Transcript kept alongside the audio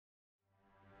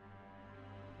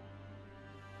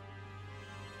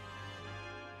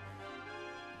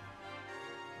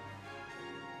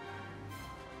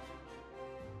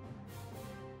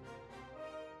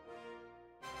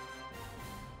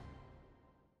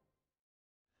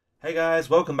Hey guys,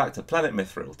 welcome back to Planet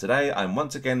Mithril. Today I'm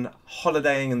once again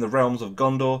holidaying in the realms of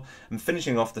Gondor and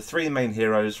finishing off the three main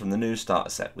heroes from the new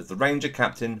starter set with the Ranger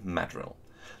Captain Madril.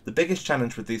 The biggest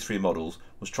challenge with these three models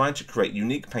was trying to create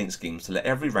unique paint schemes to let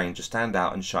every Ranger stand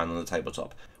out and shine on the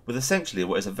tabletop, with essentially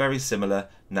what is a very similar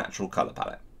natural colour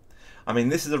palette. I mean,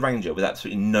 this is a Ranger with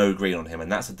absolutely no green on him,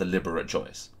 and that's a deliberate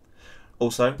choice.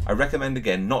 Also, I recommend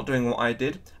again not doing what I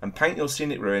did and paint your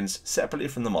scenic ruins separately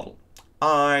from the model.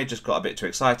 I just got a bit too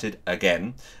excited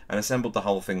again and assembled the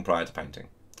whole thing prior to painting.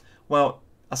 Well,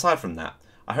 aside from that,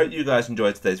 I hope you guys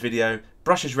enjoyed today's video.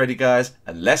 Brushes ready guys,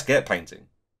 and let's get painting.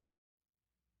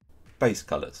 Base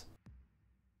colours.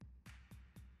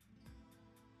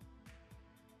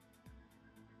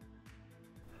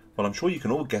 Well, I'm sure you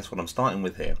can all guess what I'm starting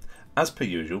with here. As per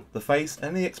usual, the face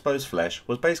and the exposed flesh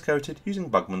was base coated using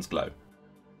Bugman's Glow.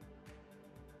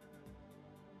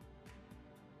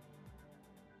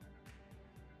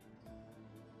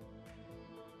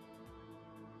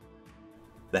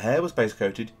 The hair was base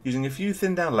coated using a few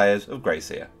thin down layers of grey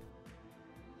cere.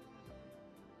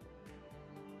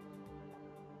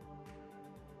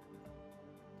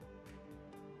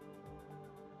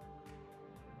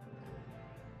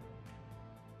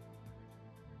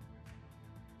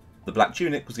 The black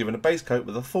tunic was given a base coat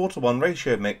with a 4:1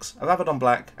 ratio mix of Abaddon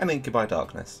Black and Incubi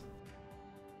Darkness.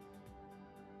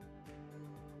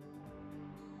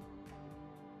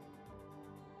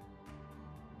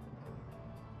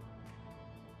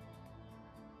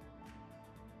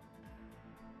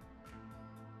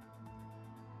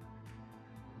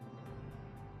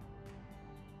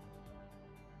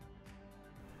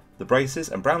 The braces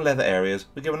and brown leather areas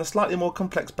were given a slightly more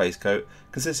complex base coat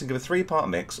consisting of a 3-part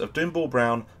mix of Doomball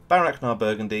Brown, Baraknar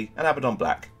Burgundy and Abaddon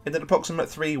Black in an approximate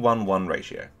 3:1:1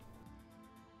 ratio.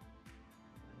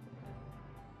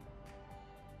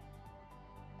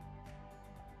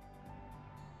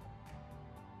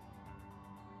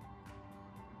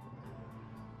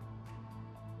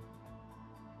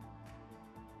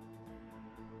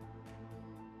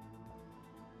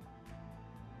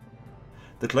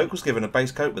 The cloak was given a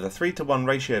base coat with a 3:1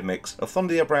 ratio mix of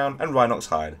Thondia Brown and Rhinox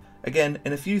Hide, again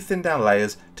in a few thin down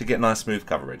layers to get nice smooth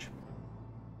coverage.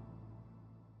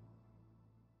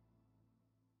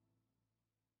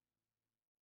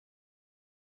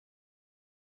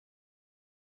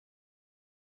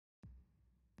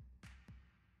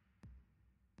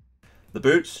 The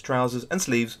boots, trousers and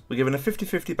sleeves were given a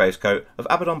 50-50 base coat of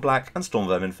Abaddon Black and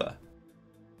Stormvermin Fur.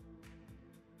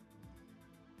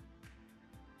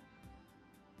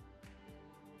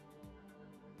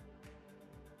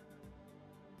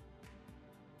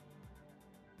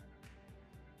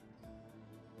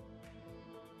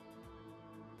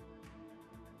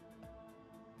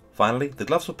 Finally, the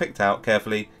gloves were picked out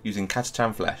carefully using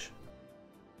Catatan flesh.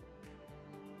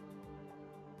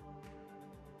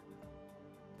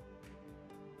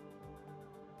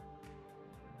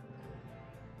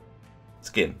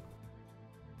 Skin.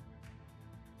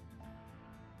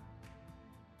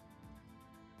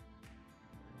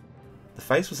 The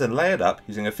face was then layered up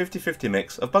using a 50-50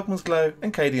 mix of Bugman's Glow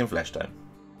and Cadian flesh tone.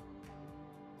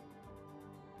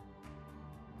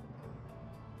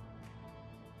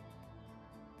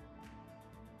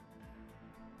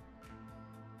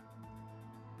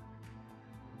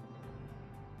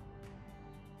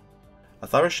 A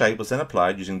thorough shade was then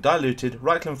applied using diluted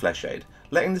Reikland flesh shade,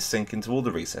 letting this sink into all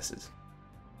the recesses.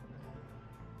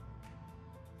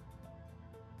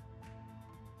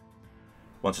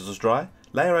 Once it was dry,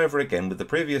 layer over again with the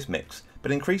previous mix,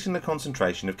 but increasing the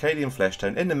concentration of Cadian flesh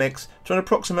tone in the mix to an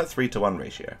approximate 3:1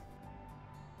 ratio.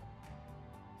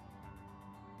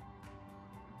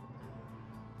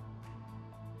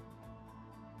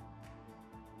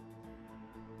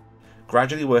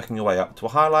 Gradually working your way up to a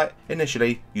highlight,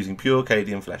 initially using pure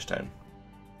Cadian flesh tone.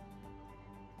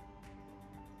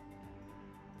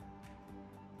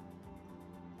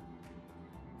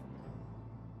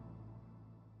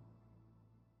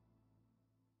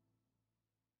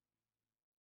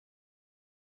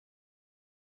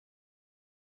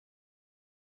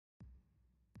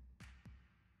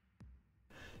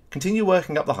 Continue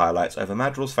working up the highlights over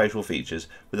Madril's facial features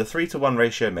with a 3:1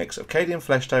 ratio mix of Cadian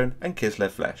flesh tone and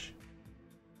Kislev flesh.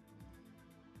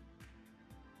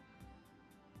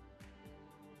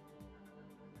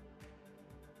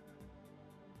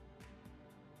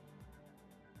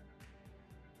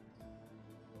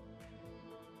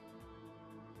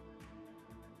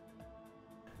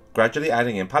 Gradually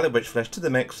adding in Pallid Witch flesh to the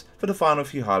mix for the final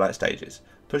few highlight stages,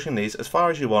 pushing these as far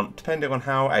as you want depending on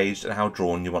how aged and how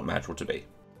drawn you want Madril to be.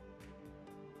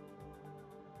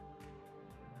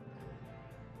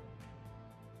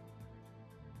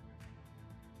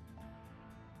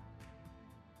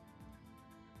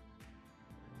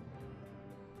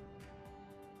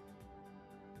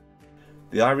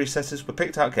 The eye recesses were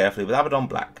picked out carefully with Abaddon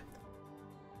Black.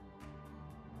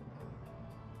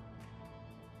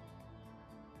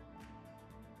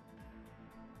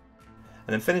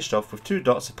 And then finished off with 2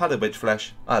 dots of padded witch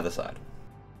flesh either side.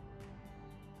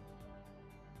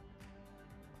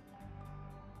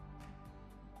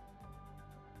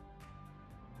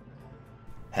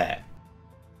 Hair.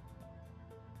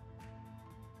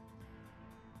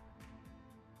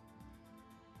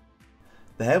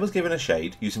 The hair was given a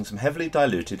shade using some heavily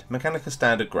diluted Mechanica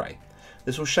Standard Grey.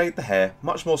 This will shade the hair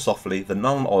much more softly than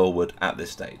non-oil would at this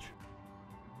stage.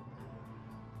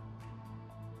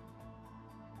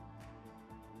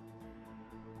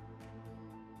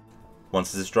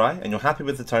 Once this is dry and you're happy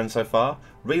with the tone so far,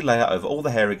 relayer over all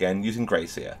the hair again using Grey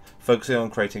Seer, focusing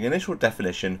on creating initial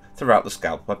definition throughout the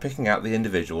scalp by picking out the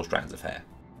individual strands of hair.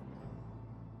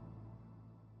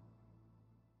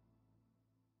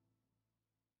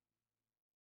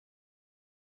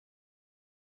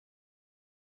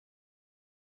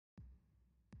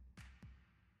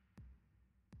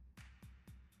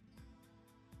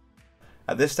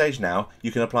 At this stage now, you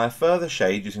can apply a further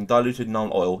shade using diluted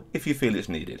non-oil if you feel it's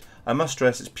needed. I must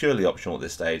stress it's purely optional at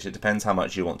this stage, it depends how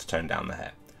much you want to tone down the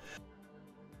hair.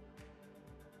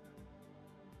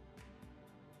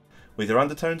 With your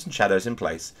undertones and shadows in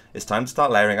place, it's time to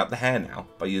start layering up the hair now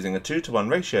by using a 2:1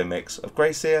 ratio mix of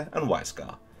Grey Seer and White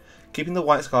Scar, keeping the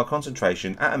White Scar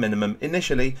concentration at a minimum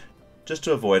initially just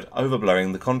to avoid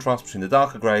overblowing the contrast between the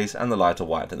darker greys and the lighter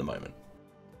white at the moment.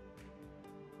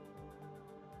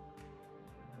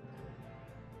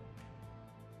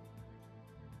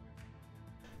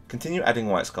 Continue adding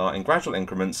White Scar in gradual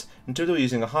increments until you're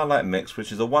using a highlight mix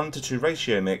which is a 1:2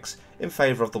 ratio mix in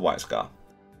favour of the White Scar.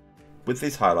 With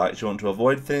these highlights you want to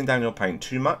avoid thinning down your paint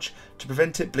too much to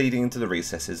prevent it bleeding into the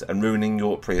recesses and ruining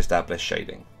your pre-established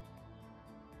shading.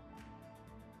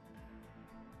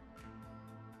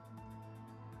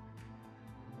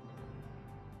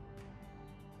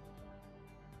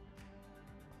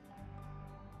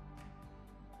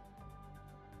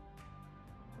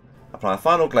 Apply a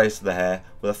final glaze to the hair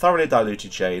with a thoroughly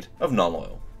diluted shade of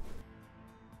non-oil.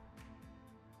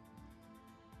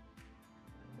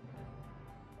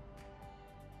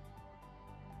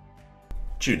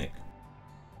 Tunic.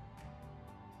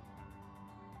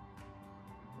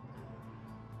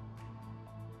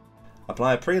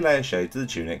 Apply a pre-layer shade to the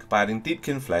tunic by adding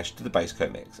Deepkin Flesh to the base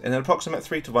coat mix in an approximate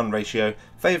 3:1 ratio,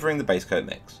 favouring the base coat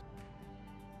mix.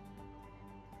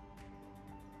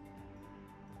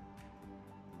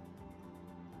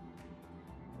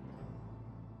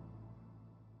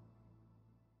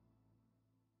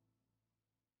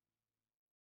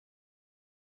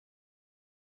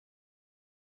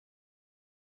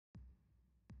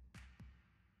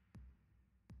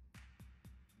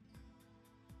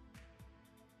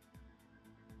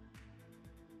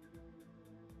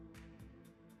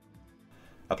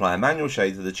 Apply a manual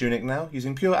shade to the tunic now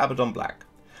using pure Abaddon Black.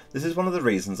 This is one of the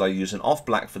reasons I use an off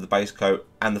black for the base coat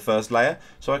and the first layer,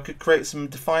 so I could create some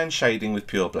defined shading with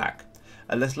pure black,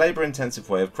 a less labour intensive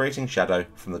way of creating shadow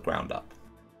from the ground up.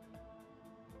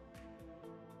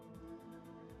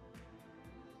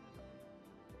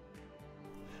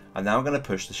 I'm now going to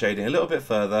push the shading a little bit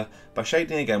further by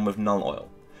shading again with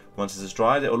non-oil. Once this is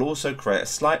dried, it will also create a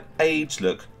slight aged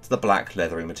look to the black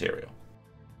leathery material.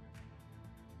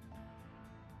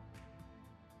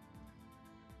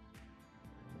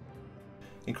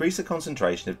 Increase the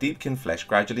concentration of Deepkin Flesh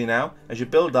gradually now as you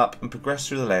build up and progress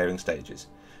through the layering stages.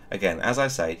 Again, as I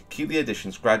say, keep the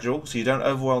additions gradual so you don't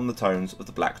overwhelm the tones of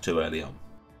the black too early on.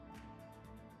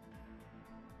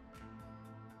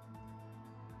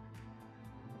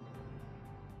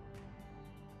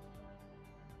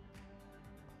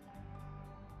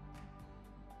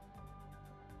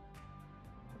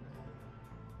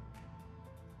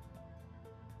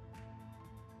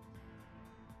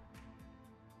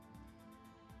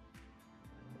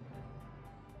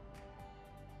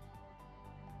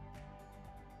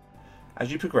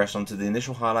 As you progress onto the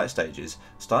initial highlight stages,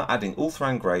 start adding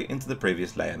Ulthran Grey into the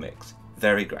previous layer mix,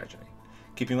 very gradually,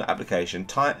 keeping your application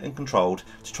tight and controlled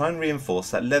to try and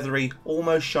reinforce that leathery,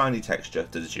 almost shiny texture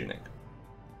to the tunic.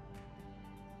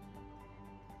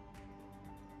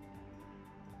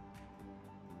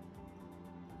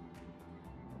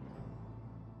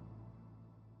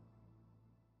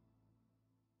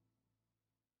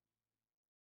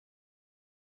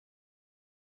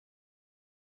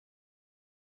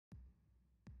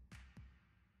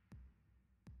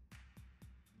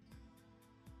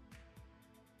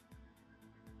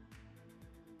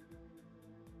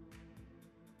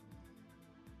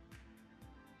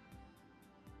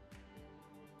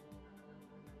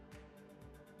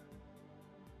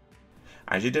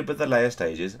 As you did with the layer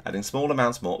stages, adding small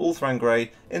amounts more all-thrown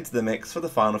grey into the mix for the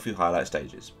final few highlight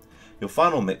stages. Your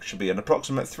final mix should be an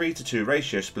approximate 3:2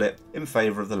 ratio split in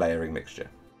favour of the layering mixture.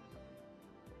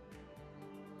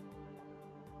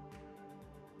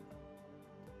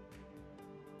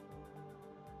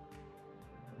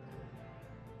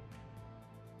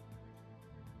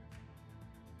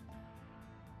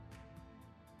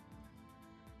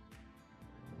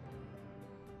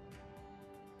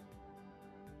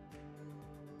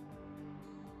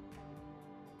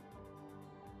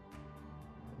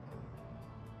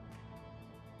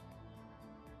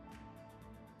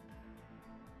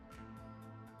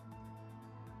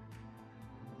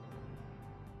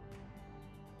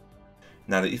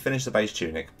 Now that you've finished the base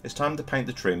tunic, it's time to paint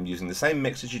the trim using the same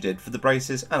mix as you did for the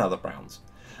braces and other browns.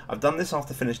 I've done this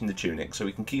after finishing the tunic so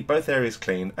we can keep both areas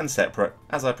clean and separate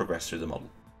as I progress through the model.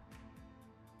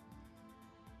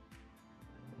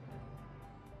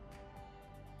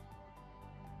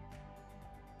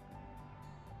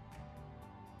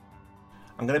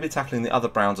 I'm going to be tackling the other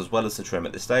browns as well as the trim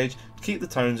at this stage to keep the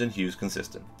tones and hues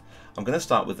consistent. I'm going to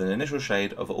start with an initial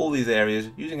shade of all these areas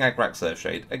using Agrak Surf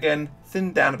Shade, again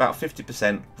thinned down about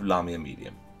 50% with Lamia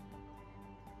Medium.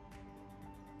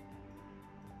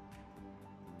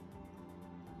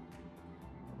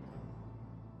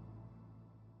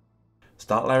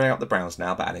 Start layering up the browns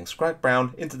now by adding Scrag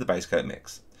Brown into the base coat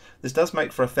mix. This does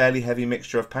make for a fairly heavy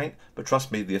mixture of paint, but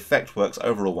trust me, the effect works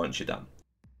overall once you're done.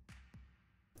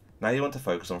 Now you want to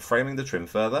focus on framing the trim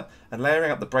further and layering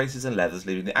up the braces and leathers,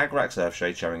 leaving the Agrak Surf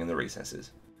Shade showing in the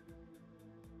recesses.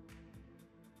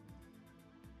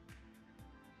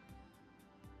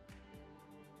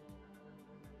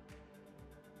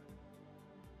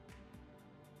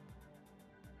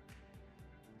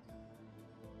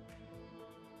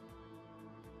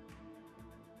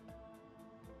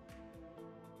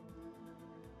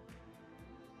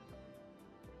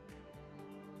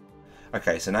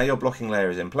 Okay, so now your blocking layer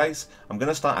is in place, I'm going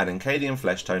to start adding Cadian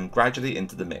Flesh Tone gradually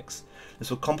into the mix. This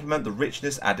will complement the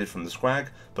richness added from the Scrag,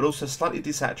 but also slightly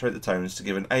desaturate the tones to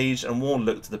give an aged and worn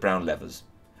look to the brown leathers,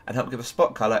 and help give a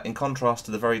spot colour in contrast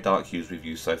to the very dark hues we've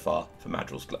used so far for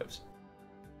Madril's clothes.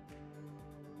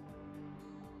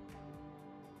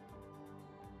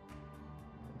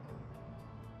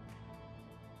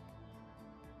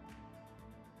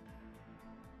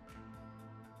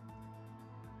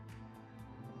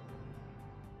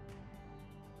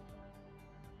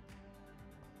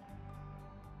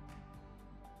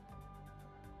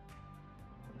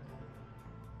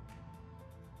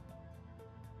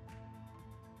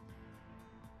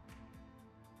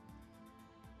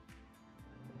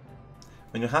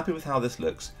 When you're happy with how this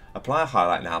looks, apply a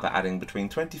highlight now by adding between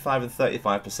 25 and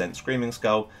 35% Screaming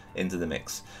Skull into the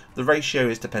mix. The ratio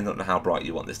is dependent on how bright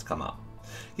you want this to come up.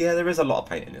 Yeah, there is a lot of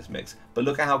paint in this mix, but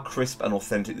look at how crisp and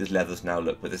authentic these leathers now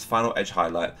look with this final edge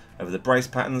highlight over the brace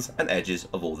patterns and edges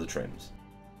of all the trims.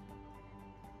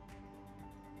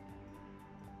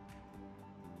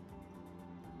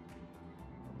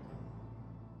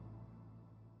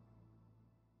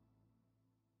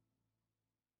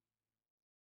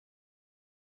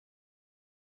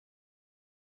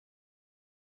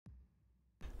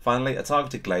 Finally, a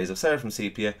targeted glaze of Seraphim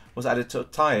Sepia was added to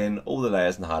tie in all the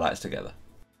layers and highlights together.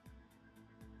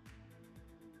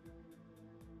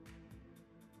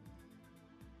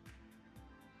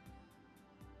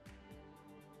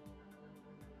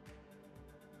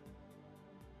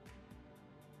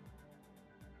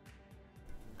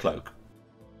 Cloak.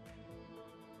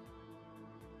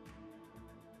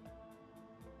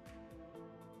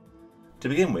 To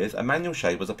begin with, a manual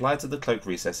shade was applied to the cloak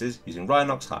recesses using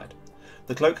Rhinox Hide.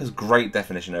 The cloak has great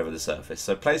definition over the surface,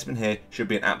 so placement here should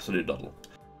be an absolute doddle.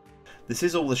 This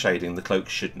is all the shading the cloak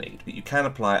should need, but you can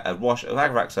apply a wash of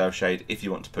Agrak Surf Shade if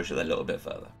you want to push it a little bit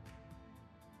further.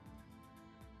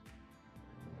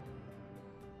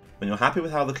 When you're happy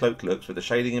with how the cloak looks with the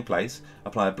shading in place,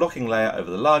 apply a blocking layer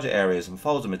over the larger areas and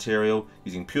folds of material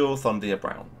using pure Thondia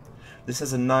Brown. This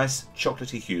has a nice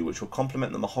chocolatey hue which will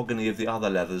complement the mahogany of the other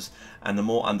leathers and the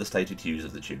more understated hues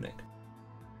of the tunic.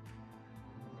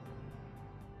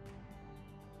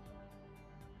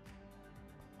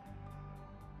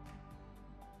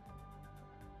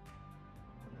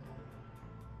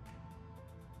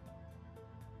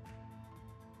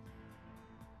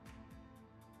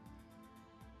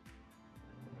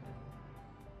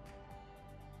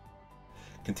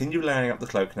 Continue layering up the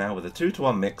cloak now with a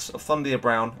 2:1 mix of Thondia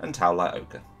Brown and Towlight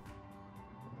Ochre.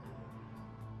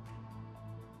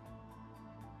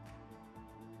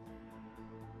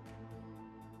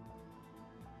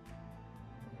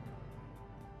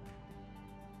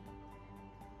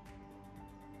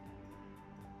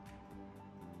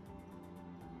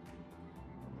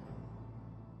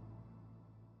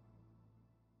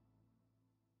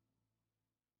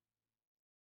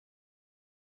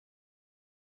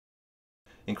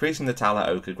 increasing the tallow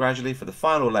ochre gradually for the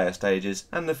final layer stages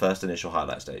and the first initial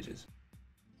highlight stages.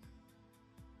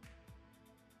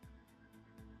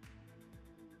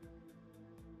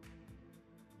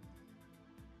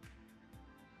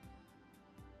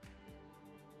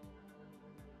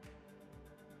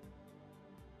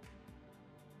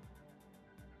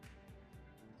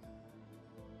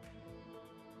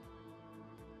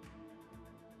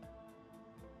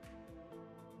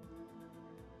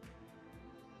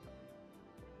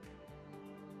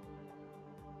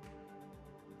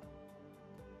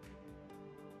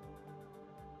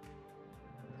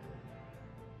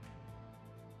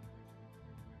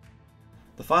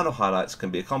 The final highlights can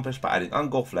be accomplished by adding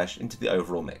Ungor flesh into the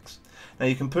overall mix. Now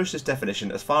you can push this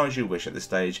definition as far as you wish at this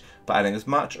stage by adding as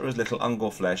much or as little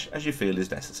Ungor flesh as you feel is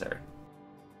necessary.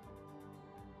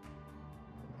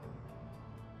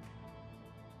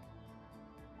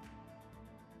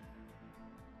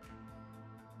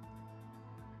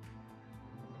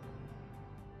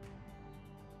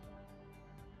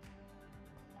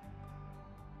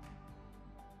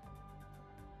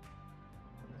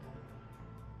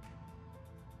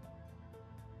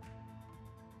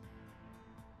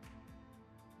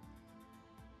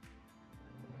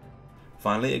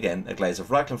 Finally, again, a glaze of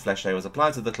Reikland fleshshade was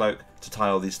applied to the cloak to tie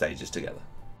all these stages together.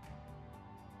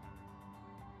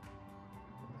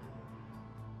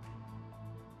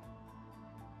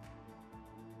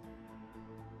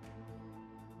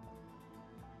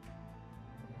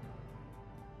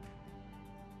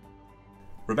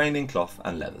 Remaining cloth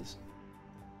and leathers.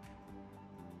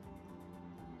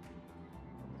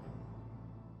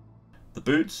 The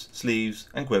boots, sleeves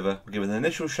and quiver were given an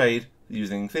initial shade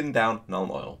using thinned down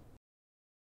Nuln Oil.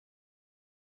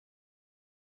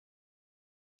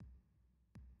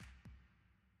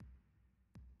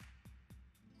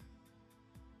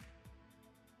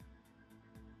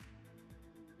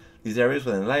 These areas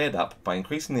were then layered up by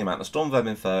increasing the amount of storm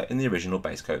vermin fur in the original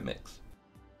base coat mix.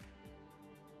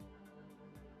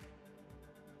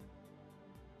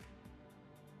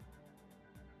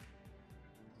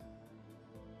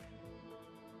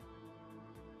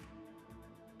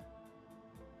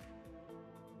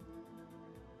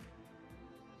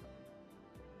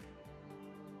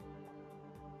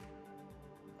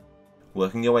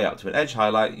 Working your way up to an edge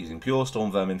highlight using pure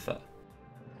storm vermin fur.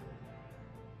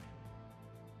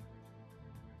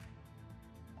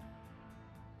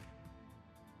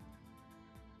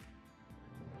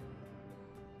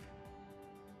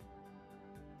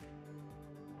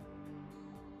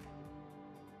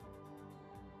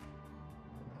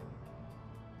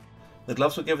 The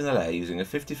gloves were given a layer using a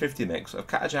 50-50 mix of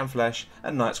Catajan flesh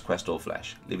and Knight's Questor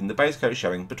flesh, leaving the base coat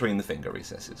showing between the finger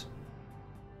recesses.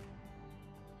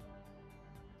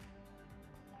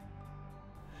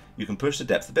 You can push the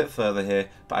depth a bit further here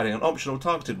by adding an optional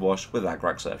targeted wash with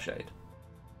Agrak Surfshade.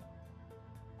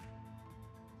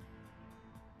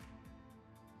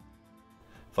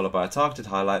 Followed by a targeted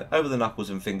highlight over the knuckles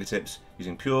and fingertips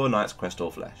using pure Knight's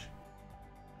Questor flesh.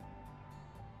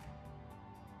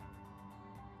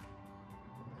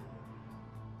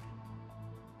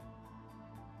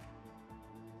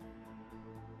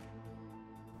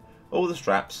 All the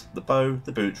straps, the bow,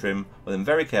 the boot trim were then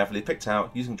very carefully picked out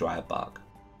using dryad bark.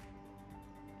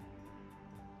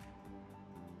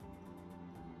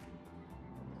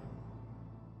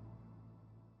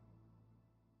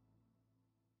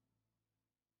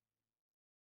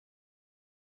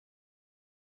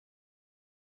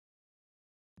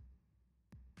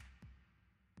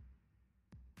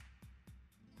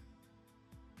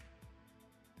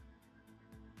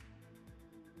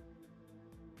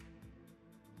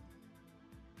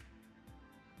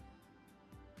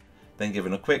 Then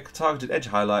given a quick targeted edge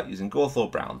highlight using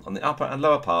Gawthor Brown on the upper and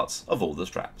lower parts of all the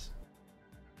straps.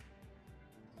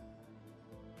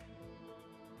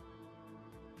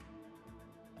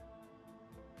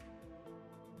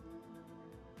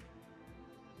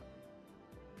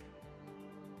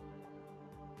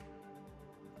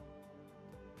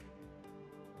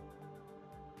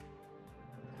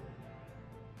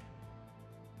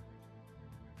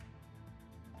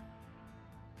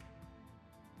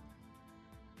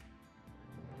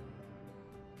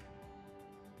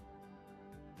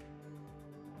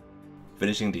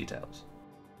 Finishing details.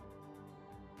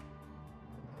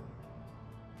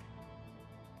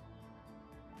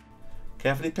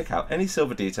 Carefully pick out any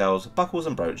silver details, buckles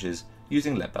and brooches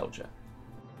using lead belcher.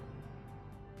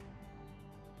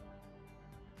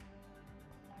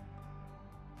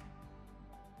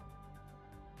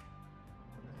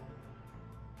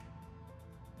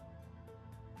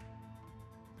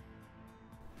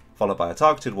 Followed by a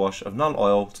targeted wash of Nuln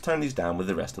Oil to tone these down with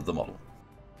the rest of the model.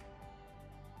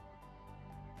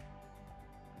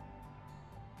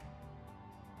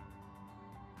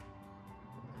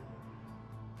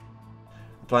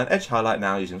 Apply an edge highlight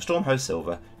now using Stormhost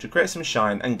Silver to create some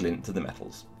shine and glint to the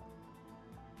metals.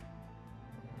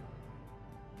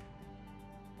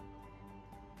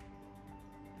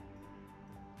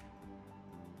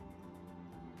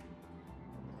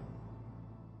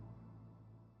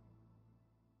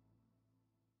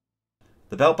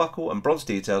 The belt buckle and bronze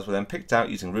details were then picked out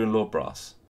using Runelord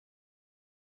brass.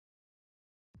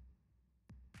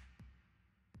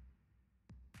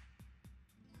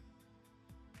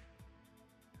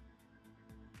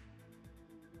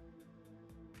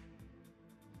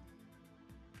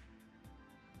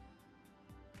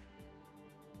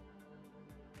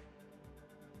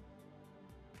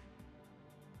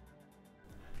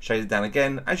 Shaded down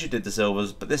again as you did the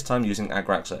silvers, but this time using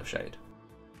Agrak Surfshade.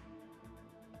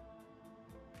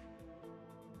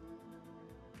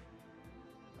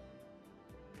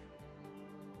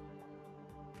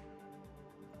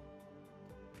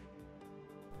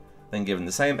 Then given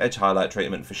the same edge highlight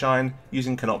treatment for shine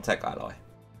using Canoptek Ally.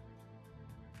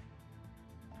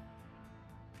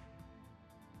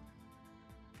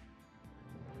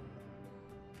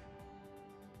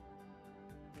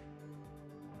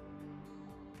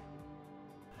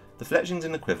 The fletchings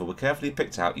in the quiver were carefully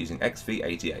picked out using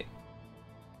XV88.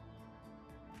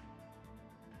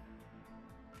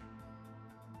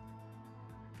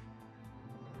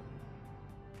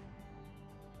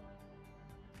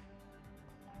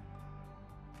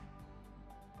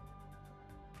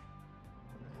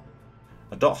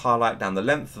 A dot highlight down the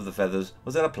length of the feathers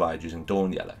was then applied using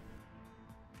Dawn Yellow.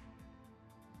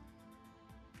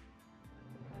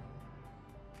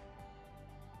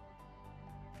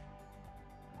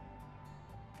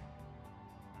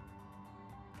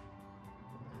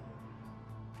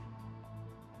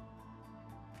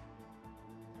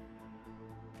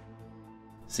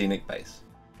 Scenic Base.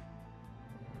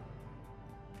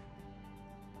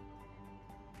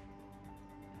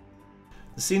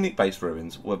 The Scenic Base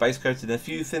ruins were base coated in a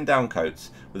few thin down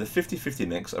coats with a 50-50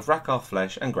 mix of Rakarth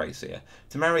Flesh and Greyseer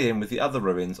to marry in with the other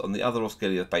ruins on the other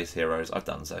Osgiliath base heroes I've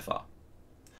done so far.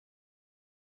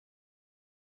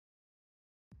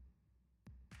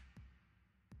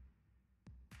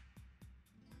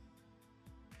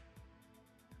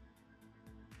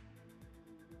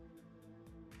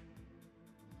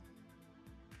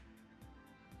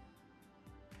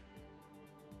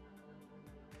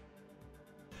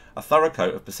 A thorough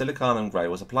coat of Basilicanum Grey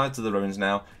was applied to the ruins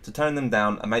now to tone them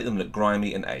down and make them look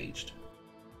grimy and aged.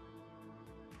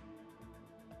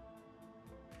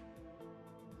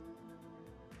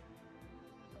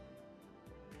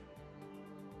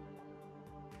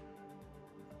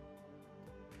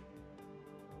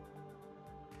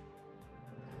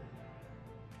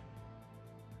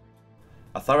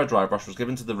 A thorough dry brush was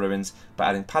given to the ruins by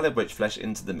adding pallid witch flesh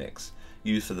into the mix,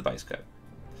 used for the base coat.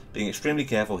 Being extremely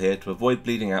careful here to avoid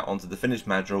bleeding out onto the finished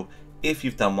Madril if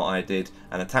you've done what I did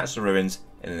and attached the ruins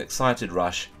in an excited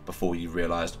rush before you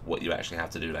realised what you actually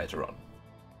have to do later on.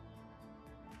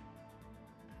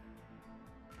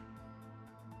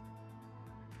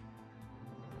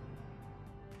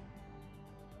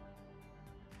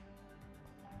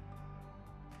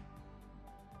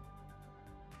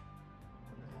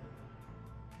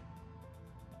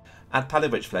 Add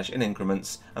pallid witch flesh in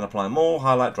increments and apply more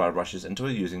highlight dry brushes until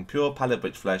you're using pure pallid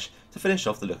witch flesh to finish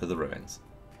off the look of the ruins.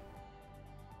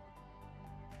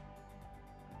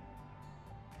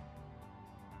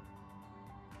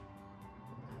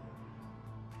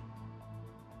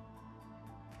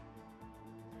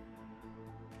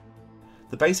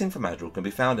 The basing for Madril can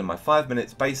be found in my 5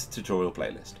 minutes base tutorial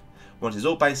playlist. Once he's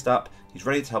all based up, he's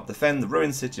ready to help defend the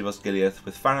ruined city of Osgiliath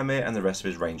with Faramir and the rest of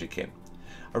his ranger kin.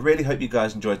 I really hope you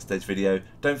guys enjoyed today's video.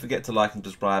 Don't forget to like and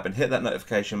subscribe and hit that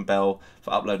notification bell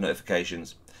for upload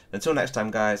notifications. Until next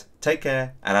time guys, take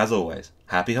care, and as always,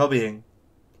 happy hobbying!